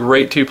 It's a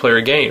great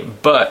 2-player game,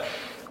 but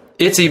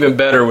it's even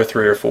better with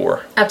 3 or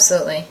 4.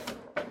 Absolutely.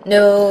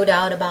 No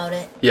doubt about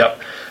it.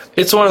 Yep.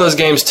 It's one of those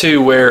games,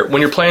 too, where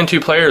when you're playing 2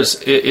 players,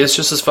 it's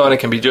just as fun. It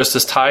can be just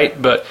as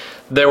tight, but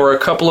there were a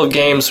couple of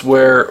games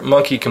where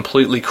Monkey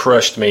completely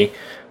crushed me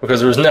because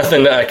there was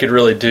nothing that I could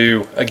really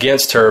do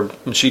against her.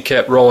 She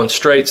kept rolling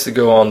straights to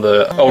go on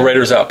the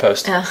Raiders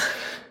Outpost.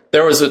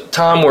 There was a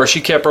time where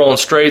she kept rolling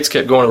straights,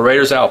 kept going to the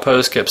Raiders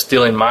Outpost, kept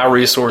stealing my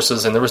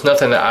resources, and there was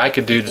nothing that I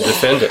could do to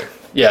defend it.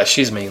 Yeah,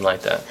 she's mean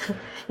like that.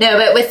 No,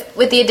 but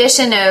with the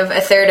addition of a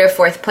 3rd or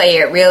 4th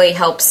player, it really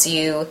helps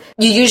you.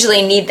 You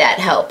usually need that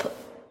help,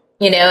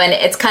 and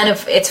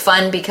it's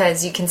fun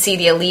because you can see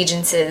the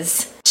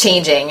allegiances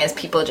changing as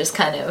people just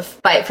kind of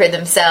fight for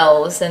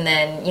themselves, and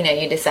then,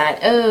 you decide,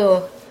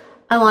 oh,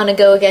 I want to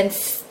go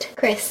against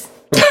Chris.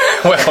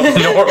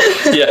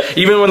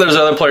 Even when there's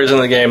other players in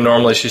the game,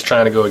 normally she's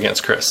trying to go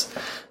against Chris.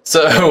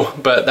 So,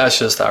 but that's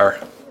just our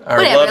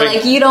whatever, loving,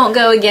 like, you don't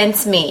go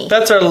against me.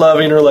 That's our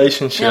loving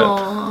relationship.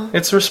 Aww.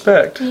 It's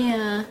respect.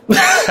 Yeah.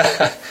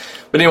 But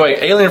anyway,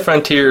 Alien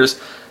Frontiers,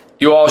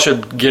 you all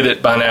should get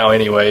it by now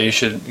anyway. You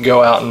should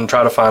go out and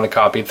try to find a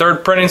copy.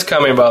 3rd printing's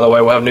coming, by the way.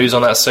 We'll have news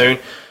on that soon.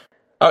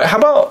 How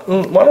about,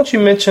 why don't you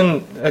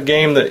mention a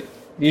game that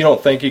you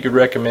don't think you could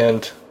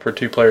recommend for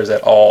 2 players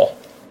at all?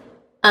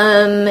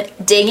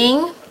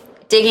 Digging.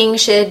 Digging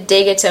should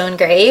dig its own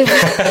grave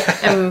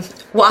and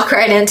walk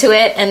right into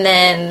it and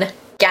then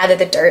gather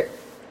the dirt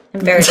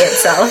and bury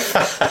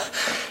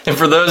itself. And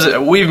for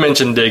those, we've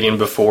mentioned Digging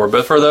before,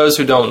 but for those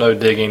who don't know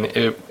Digging,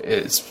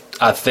 it's,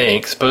 I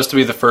think, supposed to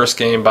be the first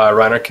game by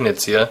Reiner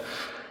Knizia,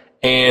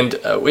 and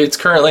it's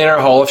currently in our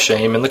Hall of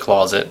Shame in the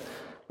closet.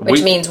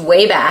 Which means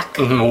way back.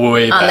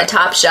 Way back. On the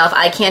top shelf.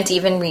 I can't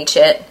even reach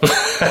it.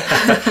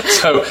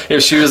 So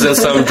if she was in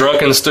some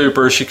drunken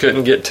stupor, she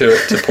couldn't get to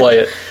it to play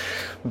it.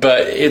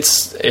 But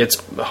it's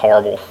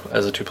horrible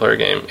as a 2-player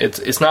game.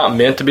 It's not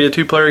meant to be a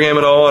 2-player game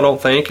at all, I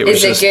don't think.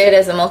 Is it good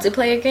as a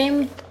multiplayer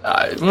game?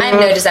 I have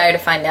no desire to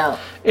find out.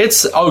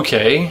 It's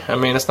okay. I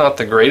mean, it's not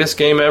the greatest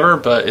game ever,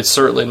 but it's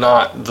certainly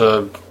not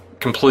the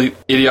complete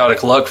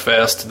idiotic luck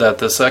fest that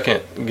the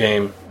second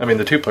game,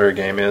 the 2-player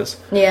game is.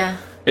 Yeah.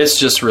 It's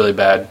just really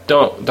bad.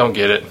 Don't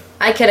get it.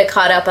 I could have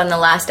caught up on the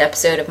last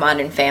episode of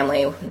Modern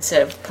Family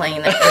instead of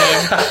playing that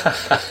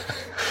game.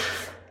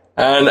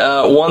 And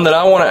one that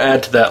I want to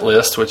add to that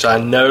list, which I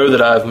know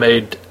that I've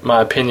made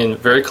my opinion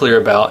very clear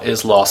about,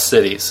 is Lost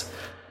Cities.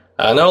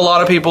 I know a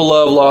lot of people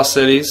love Lost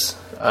Cities.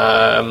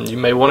 You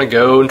may want to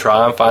go and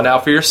try and find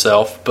out for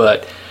yourself,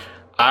 but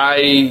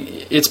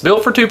it's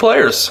built for 2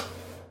 players,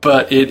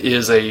 but it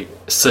is a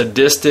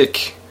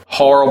sadistic,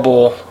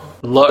 horrible,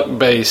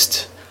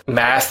 luck-based,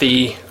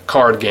 mathy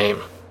card game.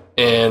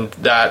 And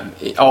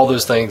that all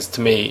those things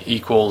to me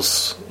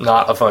equals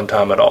not a fun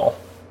time at all.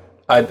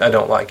 I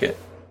don't like it.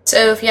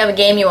 So if you have a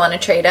game you want to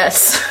trade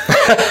us,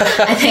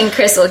 I think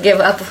Chris will give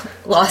up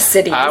Lost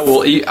Cities. I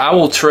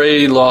will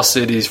trade Lost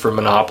Cities for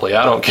Monopoly.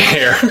 I don't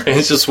care.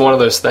 It's just one of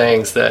those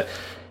things that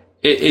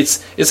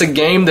it's a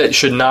game that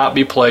should not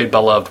be played by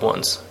loved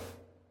ones.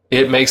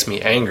 It makes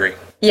me angry.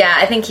 Yeah,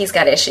 I think he's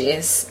got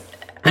issues.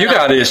 You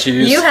got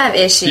issues. You have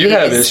issues. You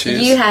have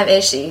issues. You have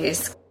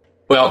issues.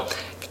 Well,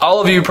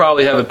 all of you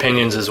probably have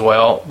opinions as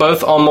well,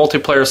 both on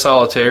multiplayer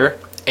solitaire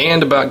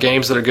and about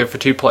games that are good for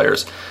 2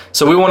 players.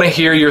 So we want to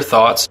hear your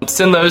thoughts.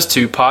 Send those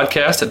to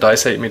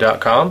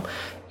podcast@dicehateme.com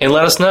and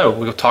let us know.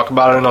 We'll talk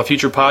about it in a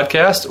future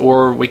podcast,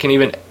 or we can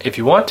even, if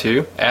you want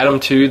to, add them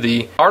to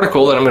the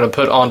article that I'm going to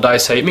put on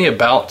Dice Hate Me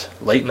about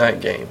late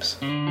night games.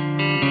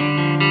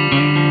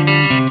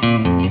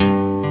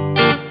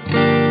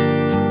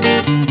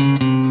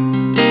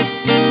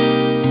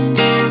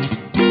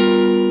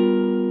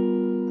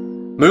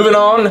 Moving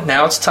on,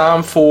 now it's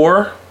time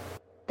for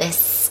the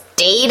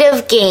State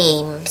of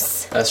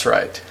Games. That's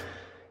right.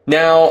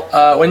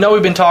 Now, we know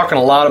we've been talking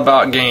a lot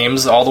about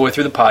games all the way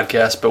through the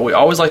podcast, but we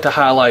always like to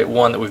highlight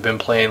one that we've been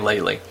playing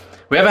lately.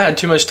 We haven't had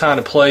too much time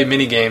to play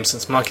mini games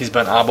since Monkey's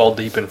been eyeball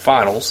deep in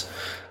finals.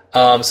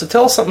 So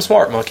tell us something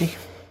smart, Monkey.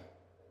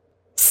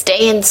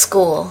 Stay in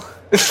school.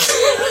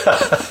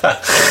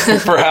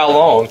 For how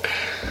long?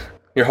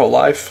 Your whole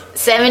life?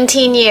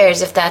 17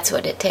 years, if that's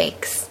what it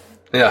takes.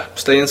 Yeah,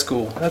 stay in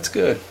school. That's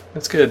good.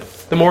 That's good.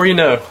 The more you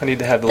know. I need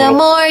to have the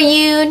more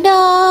you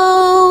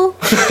know.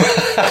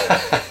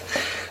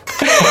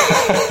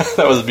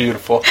 That was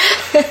beautiful.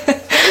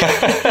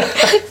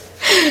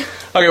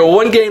 Okay, well,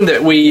 one game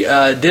that we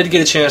did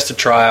get a chance to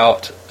try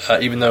out,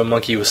 even though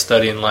Monkey was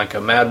studying like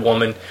a mad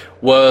woman,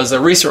 was a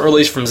recent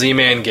release from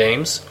Z-Man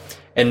Games,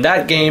 and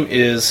that game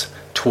is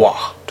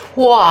Trois.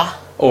 Trois.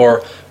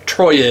 Or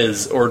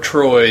Troyes, or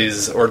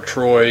Troyes, or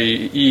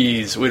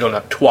Troyes. We don't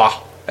know.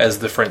 Trois, as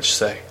the French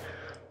say.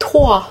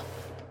 Trois.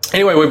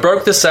 Anyway, we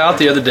broke this out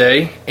the other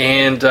day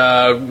and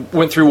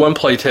went through one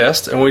play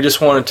test, and we just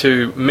wanted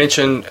to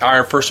mention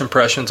our first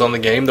impressions on the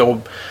game.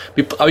 I'll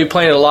be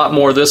playing it a lot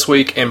more this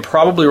week and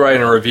probably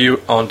writing a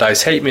review on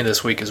Dice Hate Me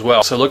this week as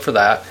well, so look for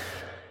that.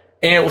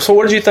 And so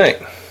what did you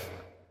think?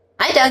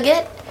 I dug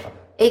it,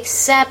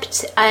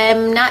 except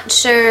I'm not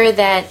sure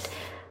that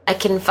I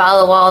can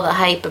follow all the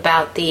hype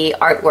about the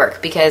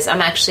artwork because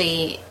I'm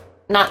actually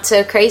not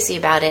so crazy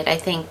about it. I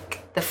think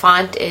the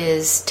font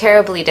is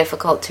terribly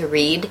difficult to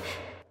read.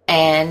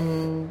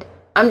 And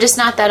I'm just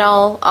not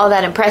all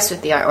that impressed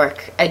with the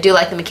artwork. I do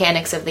like the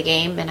mechanics of the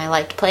game, and I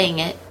liked playing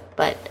it,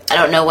 but I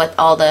don't know what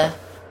all the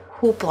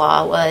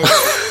hoopla was.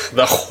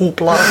 The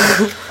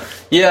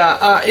hoopla?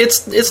 Yeah,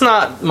 it's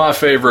not my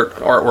favorite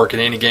artwork in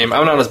any game.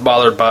 I'm not as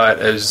bothered by it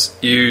as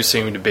you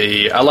seem to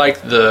be. I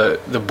like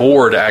the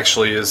board,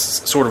 actually, is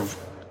sort of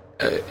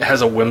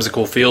has a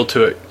whimsical feel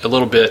to it a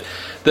little bit.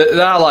 That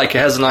I like. It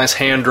has a nice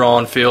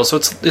hand-drawn feel, so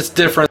it's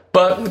different.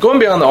 But going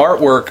beyond the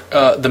artwork,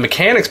 the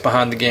mechanics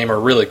behind the game are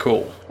really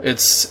cool.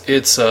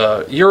 It's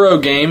a Euro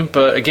game,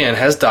 but again,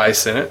 has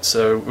dice in it.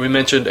 So we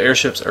mentioned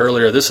airships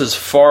earlier. This is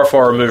far,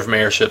 far removed from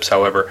airships,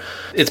 however.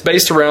 It's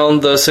based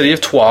around the city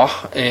of Troyes,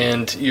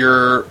 and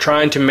you're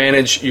trying to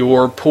manage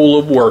your pool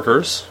of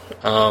workers.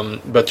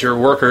 But your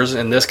workers,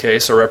 in this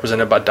case, are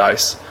represented by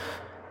dice.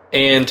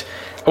 And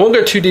I won't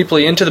go too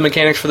deeply into the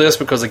mechanics for this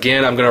because,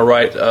 again, I'm going to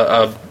write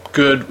a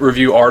good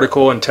review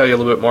article and tell you a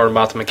little bit more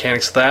about the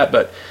mechanics of that.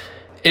 But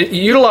it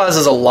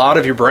utilizes a lot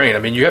of your brain. I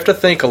mean, you have to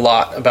think a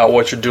lot about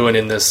what you're doing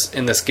in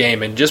this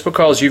game. And just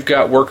because you've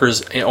got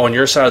workers on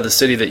your side of the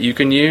city that you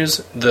can use,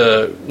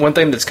 the one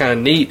thing that's kind of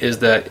neat is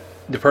that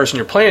the person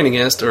you're playing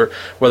against, or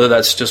whether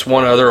that's just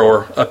one other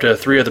or up to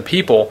 3 other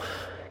people,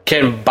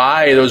 can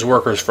buy those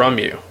workers from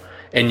you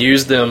and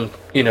use them,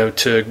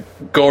 to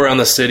go around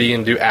the city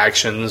and do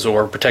actions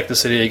or protect the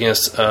city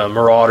against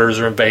marauders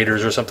or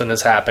invaders or something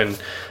that's happened.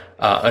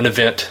 An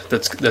event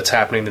that's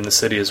happening in the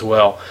city as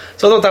well.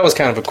 So I thought that was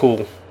kind of a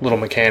cool little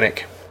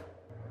mechanic.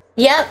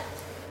 Yep.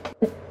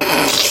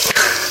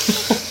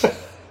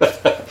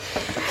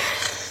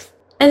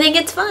 I think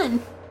it's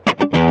fun.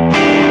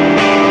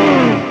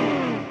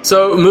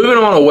 So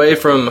moving on away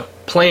from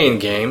playing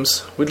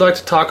games, we'd like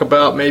to talk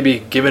about maybe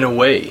giving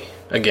away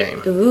a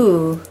game.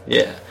 Ooh.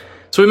 Yeah.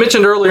 So we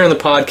mentioned earlier in the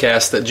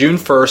podcast that June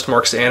 1st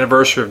marks the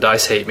anniversary of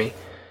Dice Hate Me,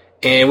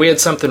 and we had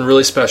something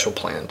really special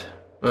planned.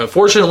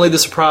 Unfortunately, the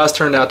surprise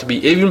turned out to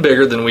be even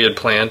bigger than we had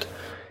planned,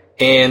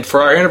 and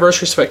for our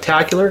anniversary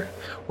spectacular,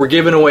 we're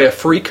giving away a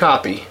free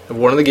copy of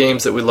one of the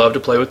games that we love to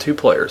play with 2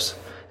 players.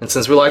 And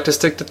since we like to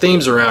stick to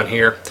themes around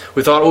here,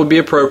 we thought it would be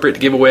appropriate to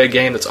give away a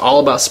game that's all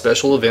about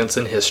special events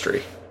in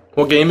history.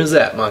 What game is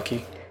that,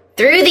 Monkey?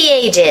 Through the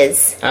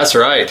Ages. That's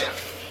right.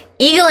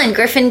 Eagle and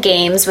Griffin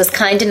Games was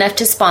kind enough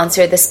to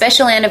sponsor the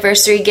special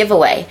anniversary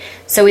giveaway,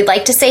 so we'd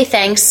like to say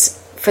thanks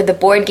for the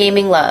board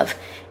gaming love.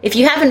 If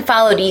you haven't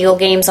followed Eagle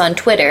Games on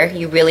Twitter,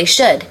 you really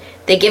should.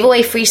 They give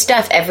away free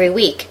stuff every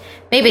week.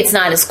 Maybe it's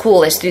not as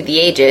cool as Through the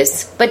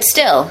Ages, but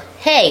still,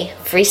 hey,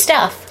 free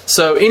stuff.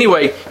 So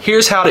anyway,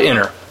 here's how to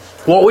enter.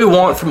 What we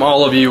want from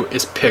all of you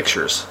is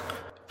pictures.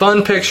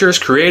 Fun pictures,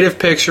 creative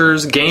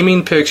pictures,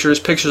 gaming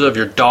pictures, pictures of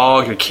your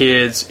dog, your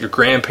kids, your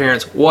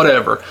grandparents,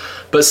 whatever.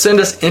 But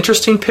send us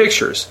interesting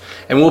pictures,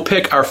 and we'll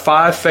pick our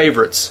 5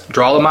 favorites,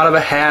 draw them out of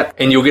a hat,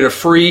 and you'll get a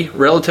free,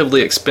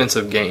 relatively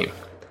expensive game.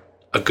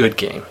 A good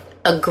game.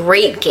 A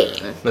great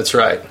game. That's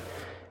right.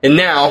 And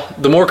now,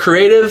 the more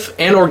creative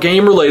and or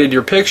game-related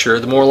your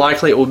picture, the more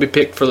likely it will be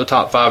picked for the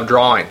top 5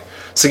 drawing.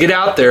 So get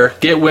out there,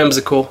 get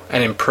whimsical,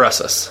 and impress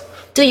us.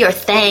 Do your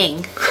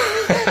thing.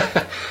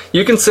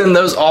 You can send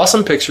those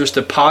awesome pictures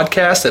to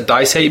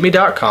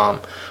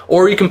podcast@dicehateme.com,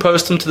 or you can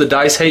post them to the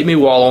Dice Hate Me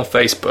wall on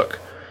Facebook.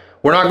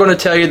 We're not going to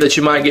tell you that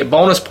you might get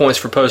bonus points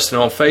for posting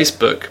on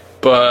Facebook,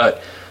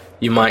 but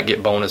you might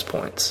get bonus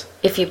points.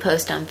 If you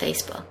post on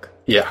Facebook.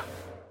 Yeah,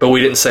 but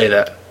we didn't say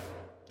that.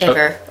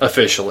 Ever.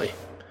 Officially.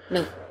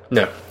 No.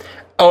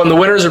 Oh, and the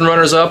winners and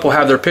runners-up will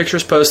have their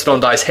pictures posted on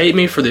Dice Hate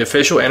Me for the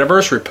official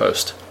anniversary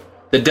post.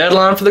 The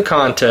deadline for the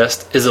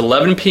contest is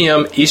 11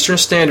 p.m. Eastern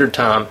Standard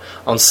Time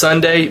on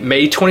Sunday,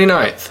 May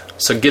 29th,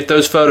 so get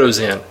those photos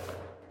in.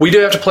 We do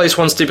have to place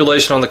one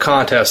stipulation on the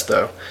contest,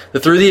 though. The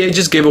Through the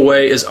Ages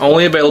giveaway is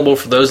only available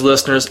for those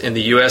listeners in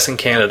the U.S. and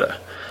Canada.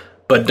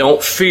 But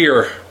don't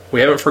fear, we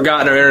haven't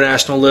forgotten our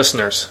international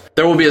listeners.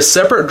 There will be a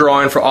separate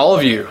drawing for all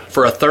of you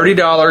for a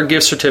 $30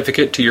 gift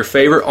certificate to your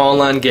favorite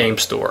online game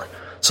store.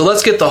 So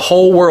let's get the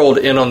whole world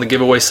in on the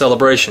giveaway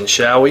celebration,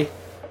 shall we?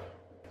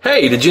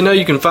 Hey, did you know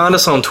you can find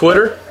us on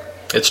Twitter?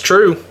 It's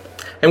true.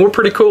 And we're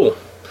pretty cool.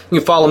 You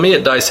can follow me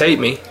at Dice Hate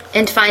Me.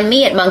 And find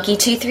me at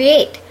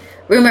Monkey238.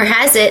 Rumor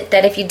has it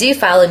that if you do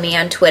follow me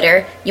on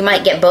Twitter, you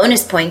might get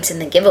bonus points in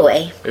the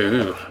giveaway.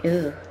 Ooh.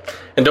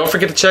 And don't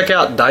forget to check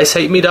out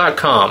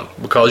dicehateme.com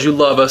because you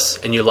love us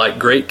and you like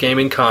great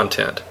gaming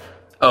content.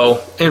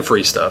 Oh, and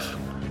free stuff.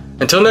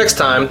 Until next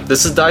time,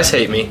 this is Dice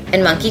Hate Me.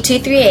 And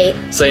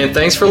Monkey238. Saying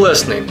thanks for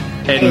listening.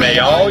 And may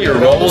all your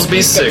rolls be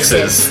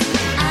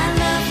 6s.